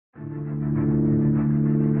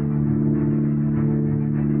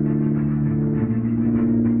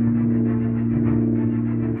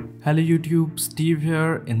Hello YouTube, Steve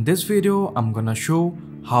here. In this video, I'm gonna show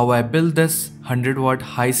how I built this 100 watt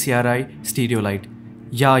high CRI stereo light.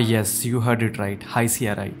 Yeah, yes, you heard it right, high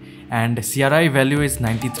CRI. And CRI value is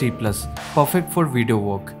 93 plus, perfect for video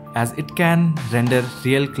work as it can render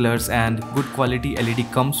real colors and good quality LED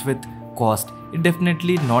comes with cost. It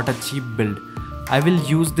definitely not a cheap build. I will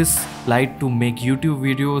use this light to make YouTube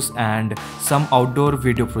videos and some outdoor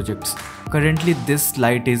video projects. Currently this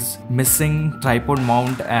light is missing tripod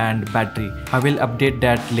mount and battery. I will update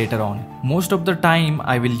that later on. Most of the time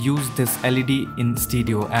I will use this LED in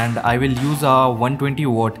studio and I will use a 120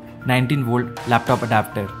 watt 19 volt laptop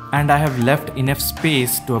adapter, and I have left enough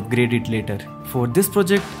space to upgrade it later. For this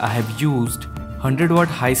project I have used 100 watt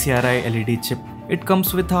high CRI LED chip. It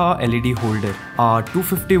comes with a LED holder, a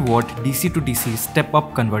 250 watt DC to DC step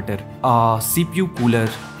up converter, a CPU cooler,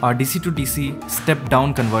 a DC to DC step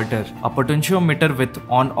down converter, a potentiometer with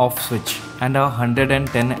on off switch, and a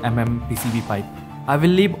 110 mm PCB pipe. I will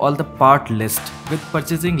leave all the part list with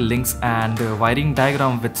purchasing links and wiring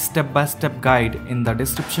diagram with step-by-step guide in the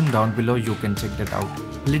description down below. You can check that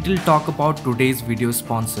out. Little talk about today's video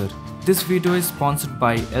sponsor. This video is sponsored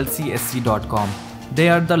by LCSC.com. They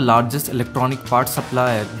are the largest electronic parts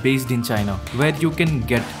supplier based in China, where you can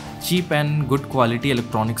get cheap and good quality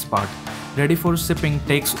electronics part. Ready for shipping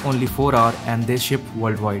takes only 4 hours and they ship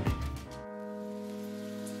worldwide.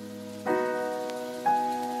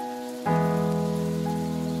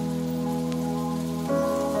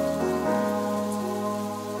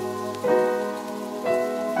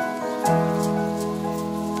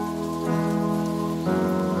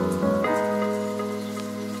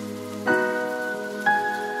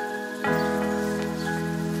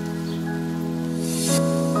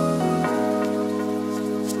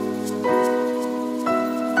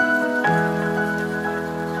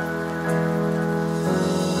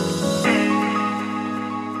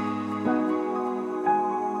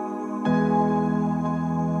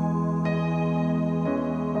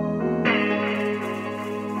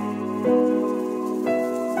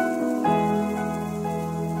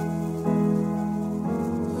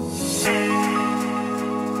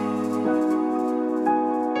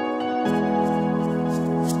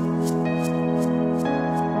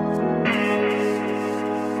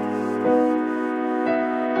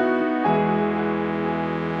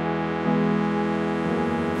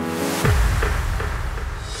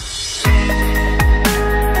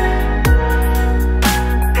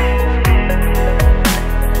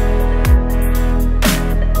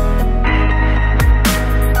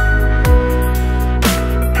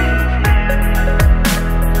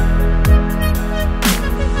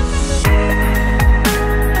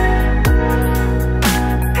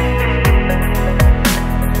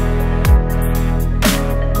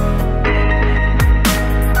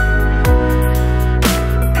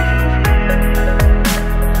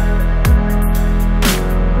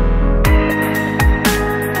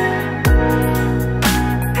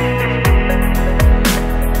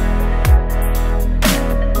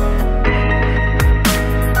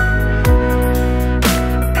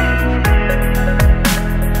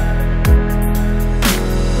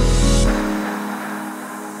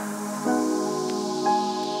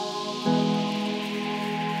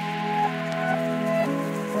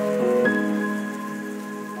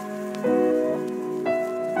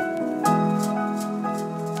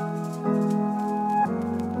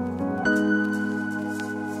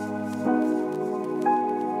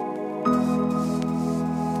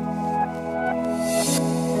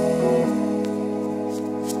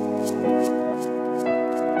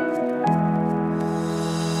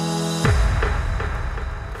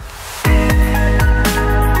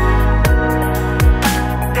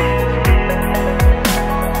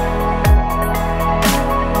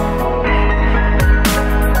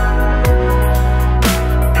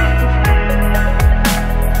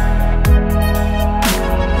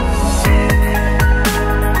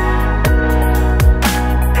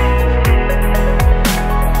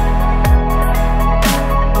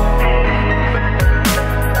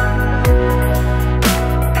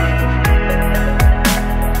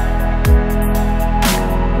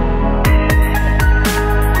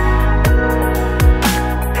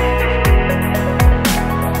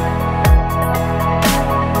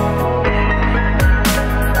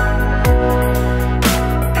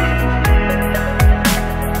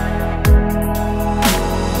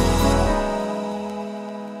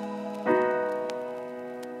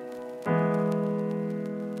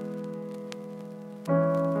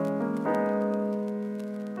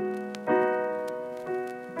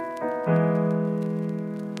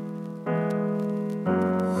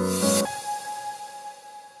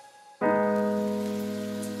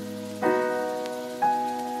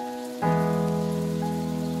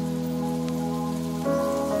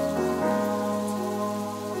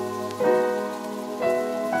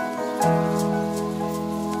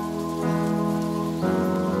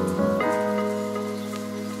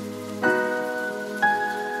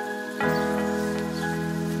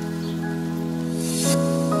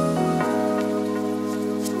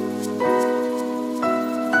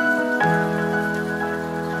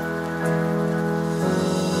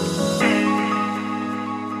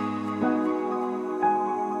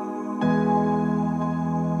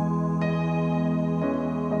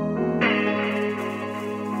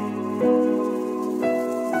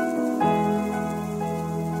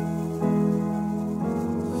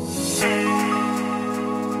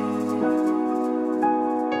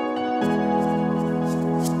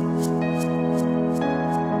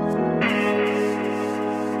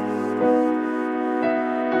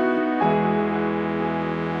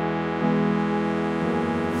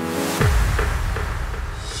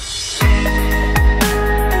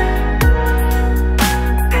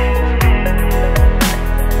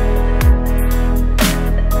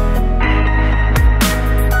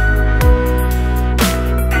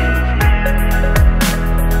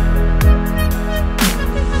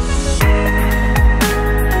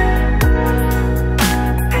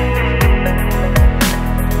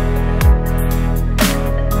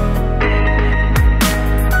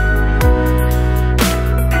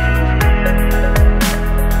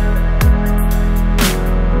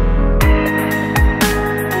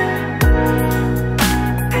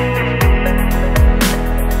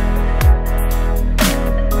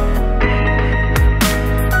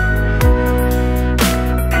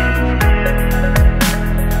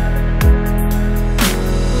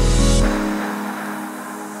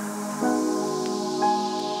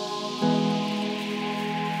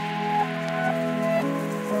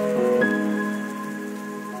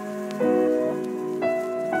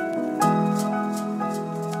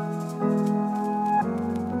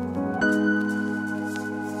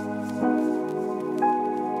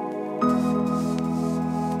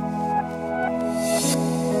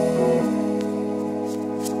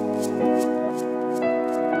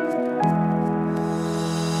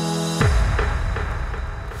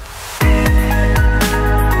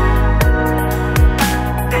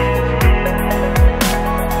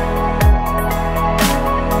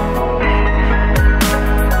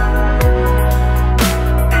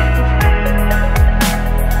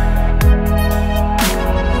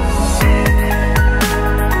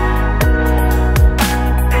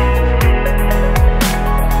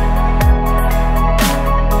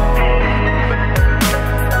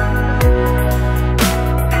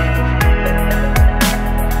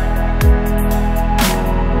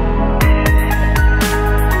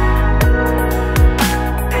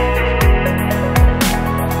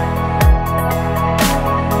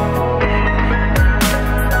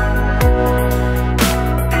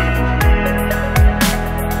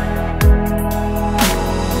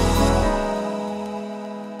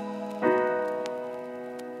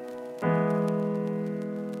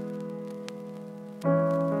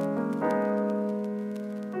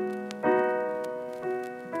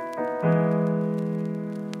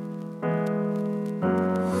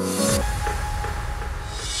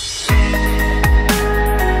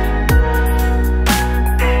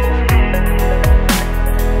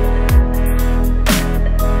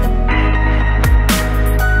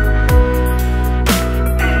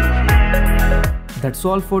 That's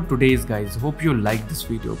all for today's guys. Hope you liked this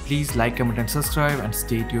video. Please like, comment and subscribe and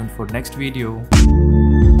stay tuned for next video.